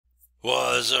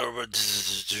What's up,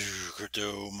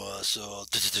 crypto muscle?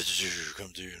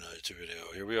 Come to you in another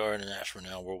video. Here we are international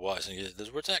now, worldwide. This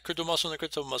is where it's at, Crypto Muscle and the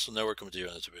Crypto Muscle Network coming to you in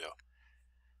another video.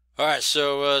 Alright,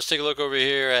 so let's take a look over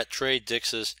here at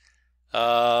TRADIXIS.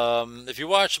 If you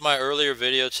watched my earlier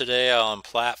video today on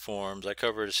platforms, I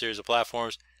covered a series of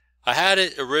platforms. I had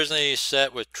it originally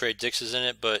set with TRADIXIS in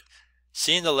it, but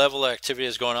seeing the level of activity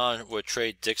that's going on with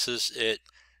TRADIXIS, it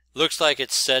looks like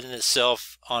it's setting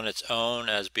itself on its own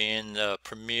as being the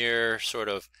premier sort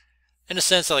of, in a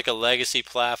sense, like a legacy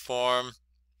platform,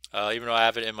 even though I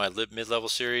have it in my mid-level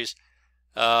series.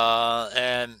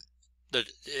 And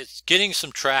it's getting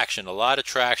some traction, a lot of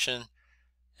traction.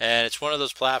 And it's one of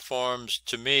those platforms,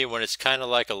 to me, when it's kind of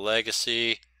like a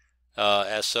legacy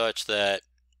as such, that,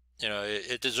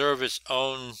 it deserves its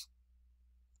own,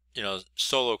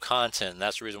 solo content. And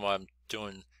that's the reason why I'm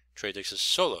doing TRADIXIS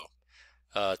solo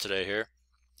today here,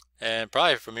 and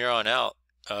probably from here on out.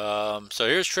 So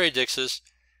here's TRADIXIS.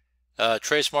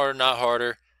 Trade smarter, not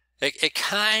harder. It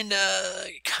kind of,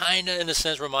 in a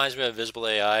sense, reminds me of Visible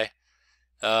AI,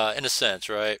 in a sense,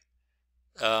 right?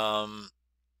 And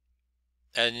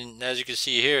as you can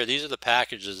see here, these are the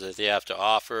packages that they have to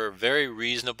offer. Very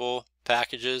reasonable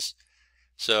packages.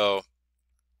 So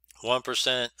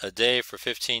 1% a day for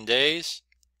 15 days,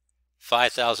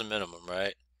 5,000 minimum,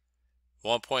 right?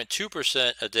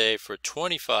 1.2% a day for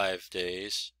 25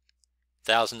 days,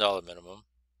 $1,000 minimum.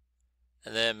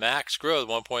 And then max growth,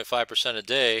 1.5% a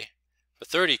day for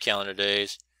 30 calendar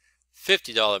days,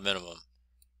 $50 minimum.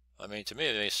 I mean, to me,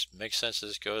 it makes sense to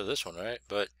just go to this one, right?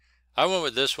 But I went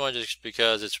with this one just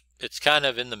because it's kind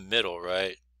of in the middle,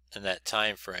 right, in that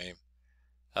time frame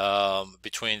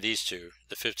between these two,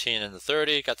 the 15 and the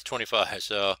 30. Got the 25,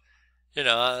 so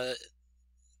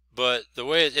but the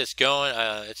way it's going,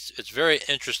 it's very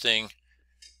interesting,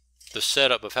 the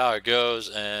setup of how it goes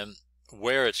and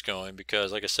where it's going,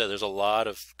 because like I said, there's a lot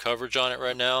of coverage on it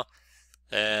right now,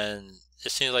 and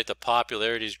it seems like the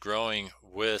popularity is growing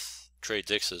with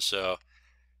TRADIXIS. So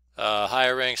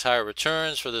higher ranks, higher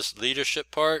returns for this leadership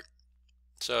part.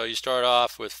 So you start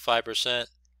off with 5%.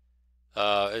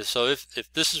 So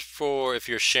if this is for, if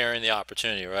you're sharing the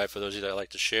opportunity, right, for those of you that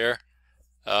like to share,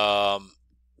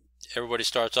 everybody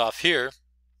starts off here,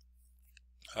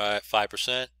 all right,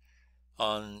 5%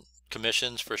 on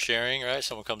commissions for sharing, right?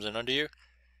 Someone comes in under you.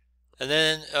 And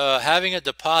then having a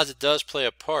deposit does play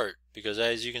a part, because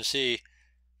as you can see,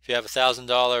 if you have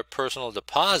 $1,000 personal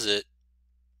deposit,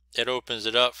 it opens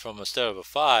it up from, instead of a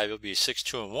 5, it'll be 6,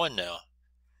 2, and 1 now.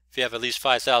 If you have at least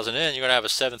 5,000 in, you're going to have a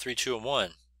 7, 3, 2, and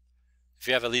 1. If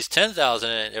you have at least 10,000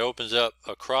 in, it opens up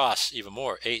across even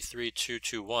more, 8, 3, 2,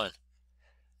 2, 1.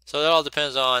 So that all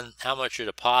depends on how much your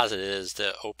deposit is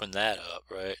to open that up,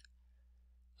 right?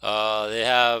 They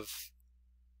have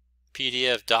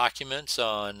PDF documents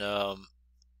on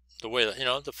the way that,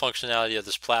 the functionality of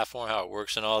this platform, how it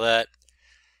works and all that.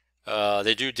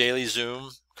 They do daily Zoom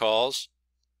calls.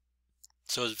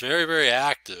 So it's very, very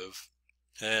active.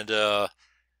 And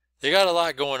they got a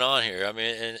lot going on here. I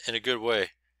mean, in a good way.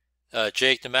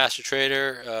 Jake, the master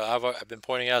trader, I've been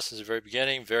pointing out since the very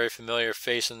beginning, very familiar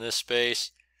face in this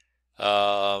space.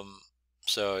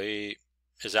 So he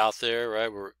is out there, right?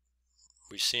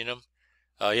 We've seen him.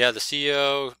 Yeah, the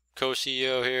CEO,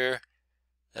 co-CEO here,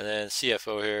 and then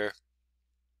CFO here,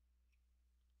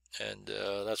 and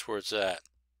that's where it's at.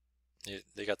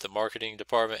 They got the marketing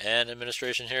department and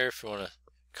administration here. If you want to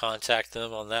contact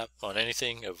them on that, on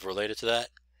anything related to that,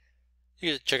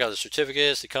 you can check out the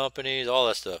certificates, the companies, all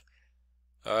that stuff.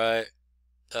 All right.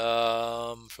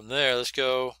 From there, let's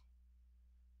go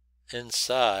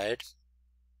inside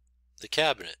the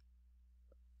cabinet.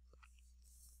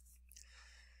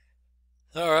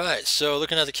 All right, so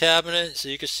looking at the cabinet, so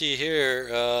you can see here,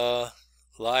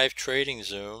 live trading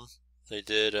Zoom they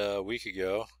did a week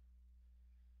ago,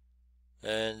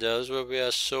 and this is what we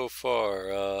have so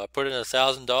far. I put in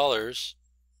 $1,000,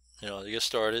 to get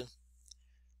started,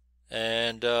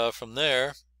 and from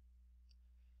there,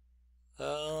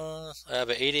 I have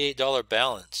an $88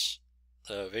 balance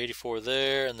of 84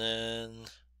 there, and then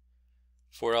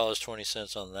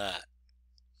 $4.20 on that,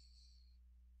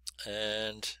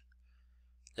 and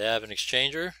they have an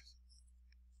exchanger.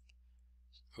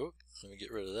 Oop, let me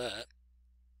get rid of that.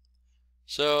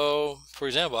 So, for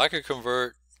example, I could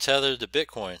convert Tether to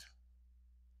Bitcoin,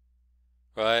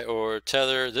 right? Or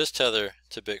this Tether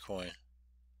to Bitcoin.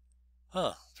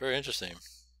 Huh, very interesting.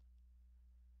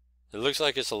 It looks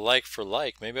like it's a like for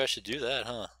like. Maybe I should do that,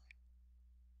 huh?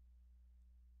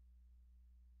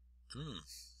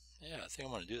 Yeah, I think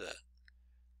I'm going to do that.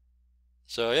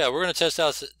 So yeah, we're going to test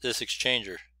out this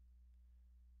exchanger.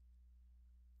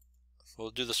 We'll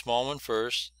do the small one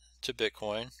first, to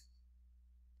Bitcoin.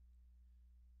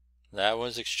 That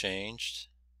one's exchanged.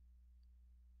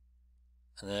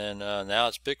 And then now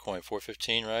it's Bitcoin,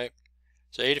 415, right?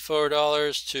 So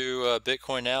 $84 to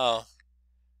Bitcoin now.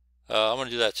 I'm going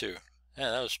to do that too.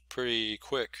 Man, that was pretty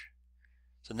quick.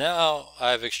 So now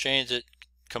I've exchanged it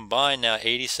combined now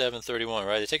 87.31,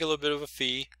 right? They take a little bit of a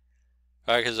fee,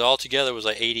 right? Because all together was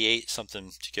like 88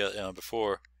 something together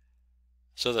before.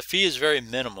 So the fee is very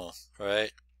minimal,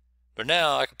 right? But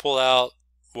now I can pull out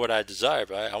what I desire,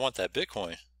 right? I want that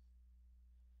Bitcoin.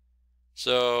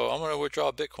 So I'm going to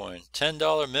withdraw Bitcoin.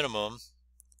 $10 minimum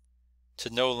to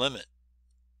no limit.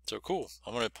 So cool.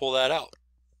 I'm going to pull that out.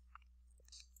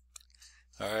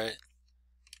 All right.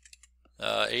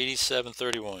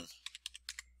 87.31.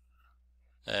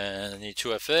 And I need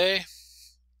 2FA.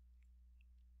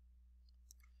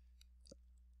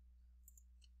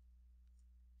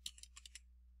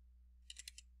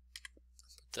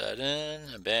 Put that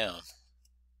in and bam.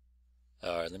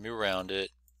 All right, let me round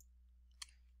it.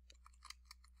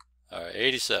 All right,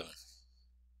 87.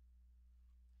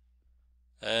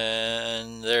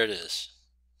 And there it is.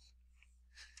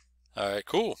 All right,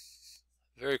 cool.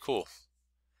 Very cool.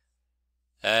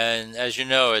 And as you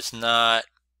know, it's not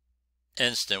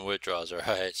instant withdrawals, all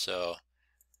right? So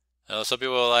I know some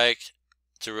people like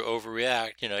to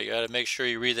overreact. You know, you got to make sure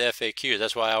you read the FAQs.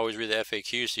 That's why I always read the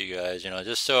FAQs to you guys, you know,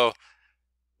 just so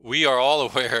we are all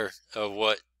aware of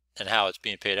what and how it's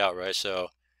being paid out, right? So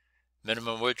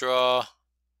minimum withdrawal.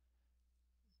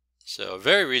 So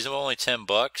very reasonable, only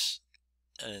 $10.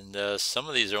 And some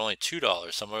of these are only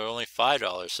 $2. Some are only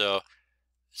 $5. So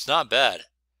it's not bad.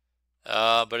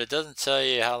 But it doesn't tell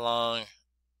you how long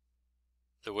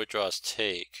the withdrawals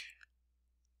take.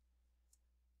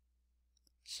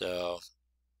 So,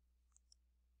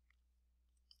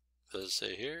 does it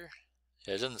say here?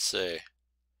 Yeah, it doesn't say.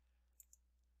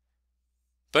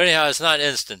 But anyhow, it's not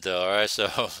instant though, alright? So,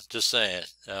 just saying.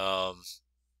 You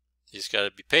just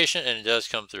gotta be patient and it does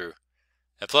come through.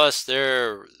 And plus,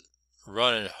 they're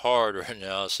running hard right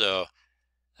now, so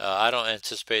I don't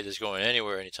anticipate this going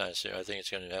anywhere anytime soon. I think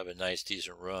it's going to have a nice,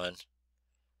 decent run.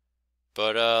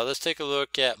 But let's take a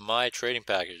look at my trading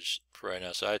package for right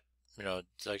now. So I, you know,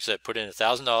 like I said, put in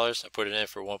 $1,000. I put it in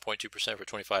for 1.2% for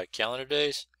 25 calendar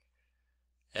days,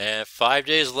 and 5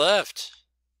 days left.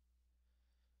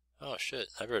 Oh shit!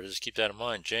 I better just keep that in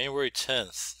mind. January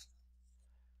 10th.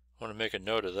 I want to make a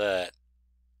note of that.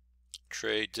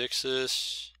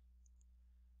 TRADIXIS.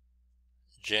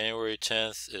 January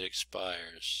 10th, it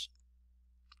expires.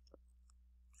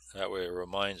 That way it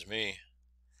reminds me.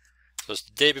 So it's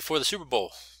the day before the Super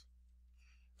Bowl.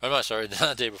 I'm not sorry,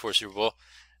 not the day before Super Bowl.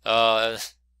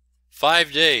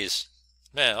 5 days.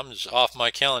 Man, I'm just off my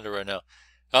calendar right now.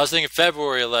 I was thinking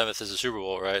February 11th is the Super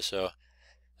Bowl, right? So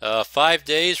 5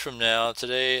 days from now,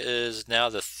 today is now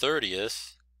the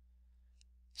 30th.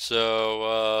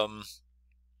 So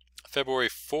February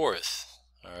 4th,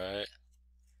 all right?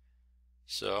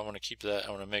 So I want to keep that, I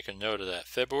want to make a note of that.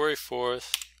 February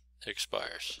 4th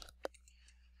expires.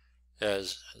 Yeah,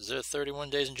 is there 31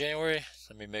 days in January?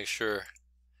 Let me make sure.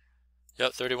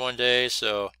 Yep, 31 days.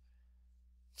 So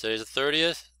today's the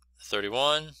 30th,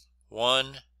 31,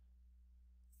 1,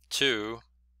 2,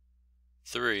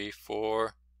 3,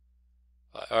 4,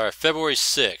 5. All right, February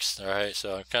 6th. All right,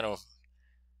 so I kind of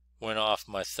went off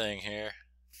my thing here.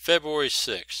 February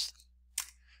 6th.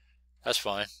 That's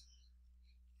fine.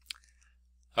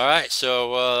 All right,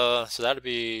 so that'll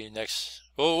be next.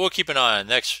 We'll keep an eye on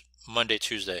next Monday,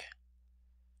 Tuesday,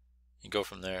 and go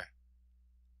from there.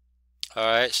 All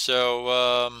right,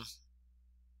 so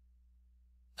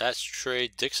that's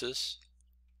TRADIXIS.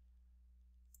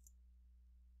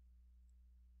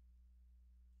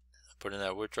 Put in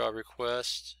that withdrawal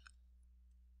request.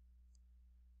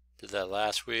 Did that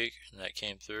last week, and that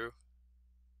came through.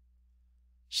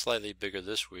 Slightly bigger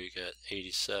this week at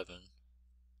 87.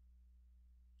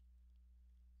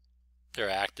 They're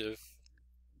active.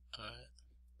 All right.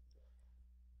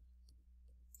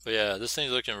 But yeah, this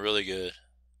thing's looking really good.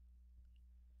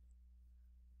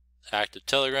 Active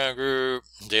Telegram group,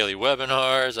 daily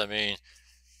webinars. I mean,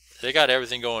 they got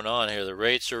everything going on here. The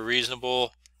rates are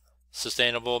reasonable,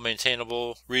 sustainable,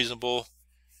 maintainable, reasonable.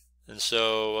 And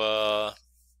so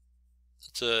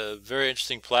it's a very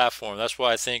interesting platform. That's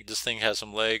why I think this thing has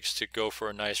some legs to go for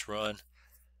a nice run.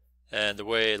 And the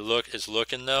way it's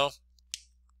looking though,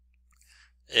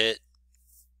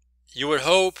 you would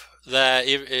hope that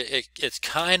it's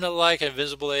kind of like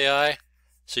Invisible AI,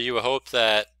 so you would hope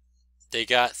that they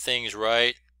got things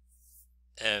right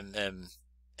and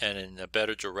in a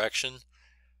better direction.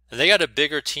 And they got a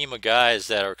bigger team of guys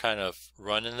that are kind of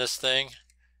running this thing.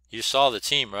 You saw the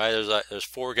team, right? There's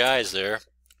 4 guys there,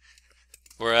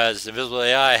 whereas Invisible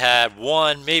AI had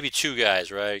 1, maybe 2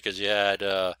 guys, right? Because you had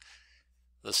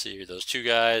let's see, those 2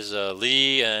 guys,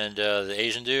 Lee and the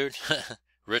Asian dude,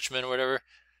 Richmond, whatever.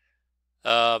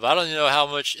 But I don't even know how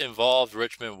much involved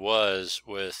Richmond was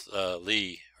with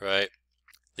Lee, right?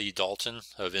 Lee Dalton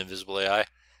of Invisible AI.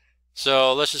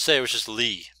 So let's just say it was just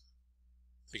Lee,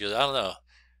 because I don't know.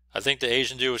 I think the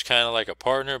Asian dude was kind of like a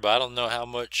partner, but I don't know how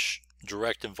much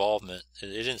direct involvement. It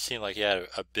didn't seem like he had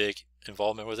a big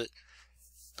involvement with it.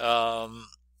 And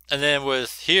then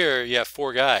with here, you have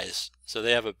 4 guys, so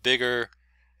they have a bigger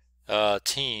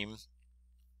team,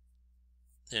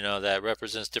 you know, that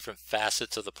represents different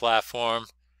facets of the platform,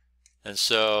 and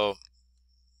so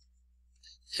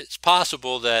it's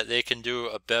possible that they can do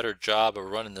a better job of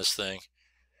running this thing.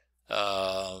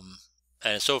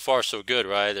 And so far so good,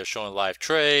 right? They're showing live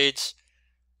trades.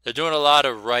 They're doing a lot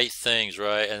of right things,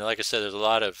 right? And like I said, there's a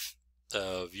lot of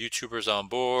YouTubers on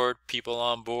board, people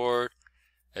on board.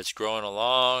 It's growing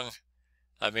along.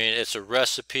 I mean, it's a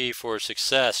recipe for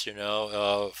success, you know,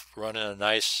 of running a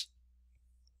nice,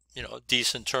 you know,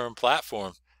 decent term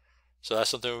platform. So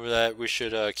that's something that we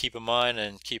should keep in mind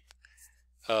and keep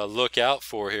look out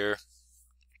for here,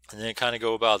 and then kind of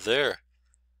go about there.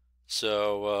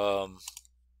 So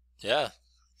yeah,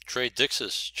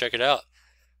 TRADIXIS, check it out.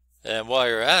 And while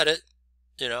you're at it,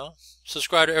 you know,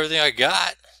 subscribe to everything I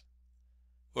got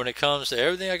when it comes to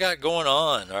everything I got going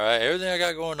on. All right, everything I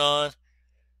got going on.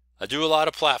 I do a lot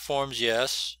of platforms,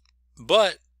 yes,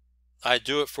 but I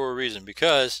do it for a reason,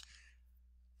 because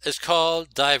it's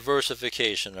called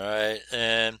diversification. All right,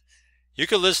 and you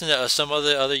could listen to some of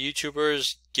the other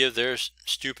YouTubers give their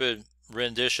stupid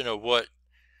rendition of what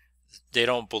they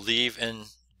don't believe in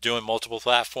doing multiple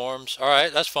platforms. All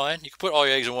right, that's fine. You can put all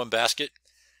your eggs in one basket.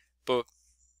 But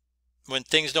when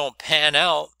things don't pan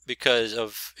out because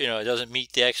of, you know, it doesn't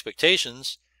meet the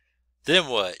expectations, then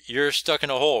what? You're stuck in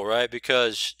a hole, right?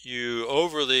 Because you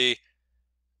overly,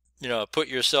 you know, put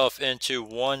yourself into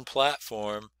one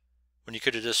platform when you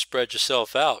could have just spread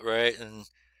yourself out, right?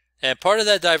 And part of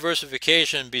that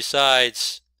diversification,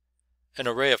 besides an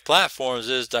array of platforms,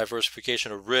 is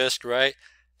diversification of risk, right?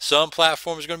 Some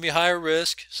platforms are going to be higher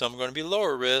risk, some are going to be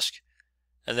lower risk,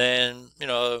 and then, you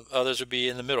know, others will be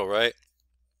in the middle, right?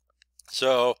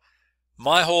 So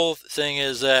my whole thing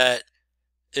is that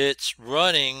it's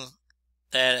running,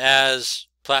 and as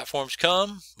platforms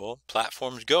come, well,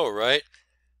 platforms go, right?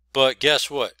 But guess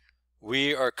what?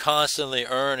 We are constantly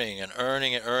earning and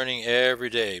earning and earning every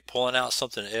day, pulling out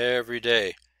something every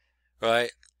day,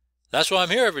 right? That's why I'm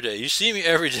here every day. You see me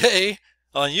every day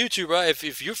on YouTube, right?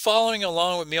 If you're following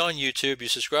along with me on YouTube, you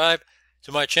subscribe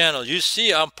to my channel, you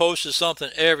see I'm posting something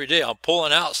every day. I'm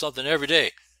pulling out something every day.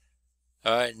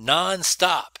 All right,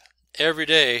 non-stop every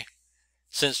day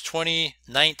since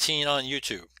 2019 on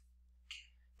YouTube.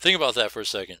 Think about that for a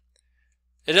second.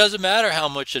 It doesn't matter how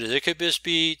much it is. It could just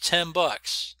be 10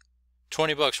 bucks,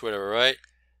 20 bucks, whatever, right?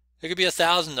 It could be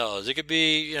 $1,000. It could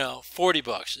be, you know, 40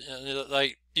 bucks.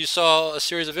 Like you saw a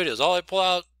series of videos. All I pull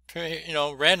out, you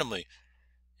know, randomly.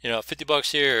 You know, 50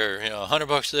 bucks here, you know, 100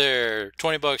 bucks there,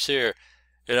 20 bucks here,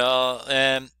 you know,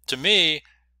 and to me,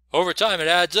 over time it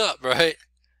adds up, right?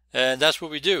 And that's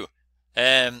what we do.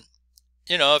 And,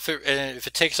 you know, if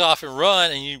it takes off and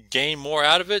run and you gain more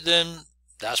out of it, then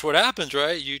that's what happens,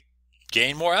 right? You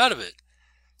gain more out of it.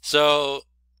 So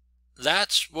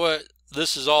that's what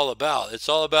this is all about. It's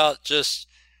all about just,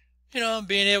 you know,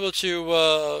 being able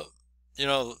to, you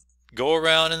know, go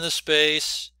around in the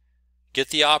space,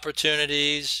 get the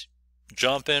opportunities,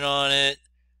 jump in on it,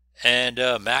 and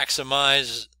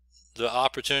maximize the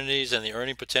opportunities and the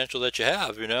earning potential that you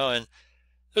have, you know. And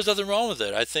there's nothing wrong with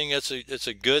it. I think it's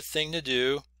a good thing to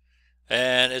do,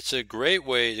 and it's a great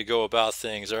way to go about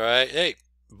things. All right, hey,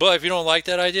 but if you don't like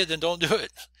that idea, then don't do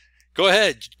it. Go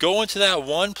ahead, go into that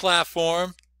one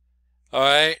platform, all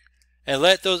right, and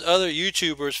let those other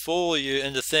YouTubers fool you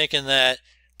into thinking that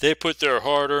they put their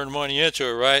hard-earned money into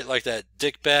it, right? Like that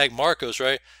dickbag Marcos,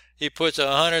 right? He puts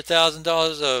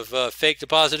 $100,000 of fake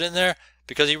deposit in there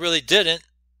because he really didn't,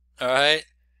 all right?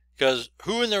 Because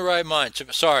who in their right mind?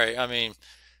 Sorry, I mean,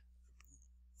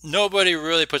 nobody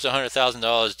really puts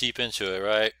 $100,000 deep into it,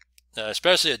 right?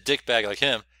 Especially a dickbag like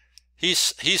him. He's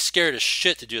scared as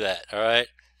shit to do that, all right?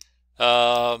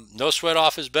 No sweat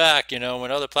off his back, you know.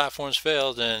 When other platforms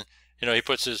fail, then, you know, he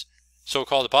puts his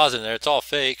so-called deposit in there. It's all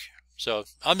fake. So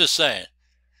I'm just saying,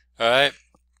 all right,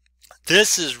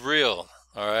 this is real,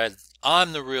 all right.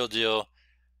 I'm the real deal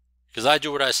because I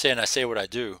do what I say and I say what I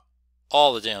do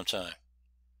all the damn time.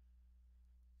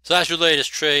 So that's your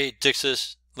latest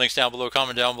TRADIXIS. Links down below,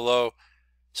 comment down below,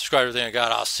 subscribe to everything I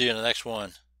got. I'll see you in the next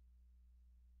one.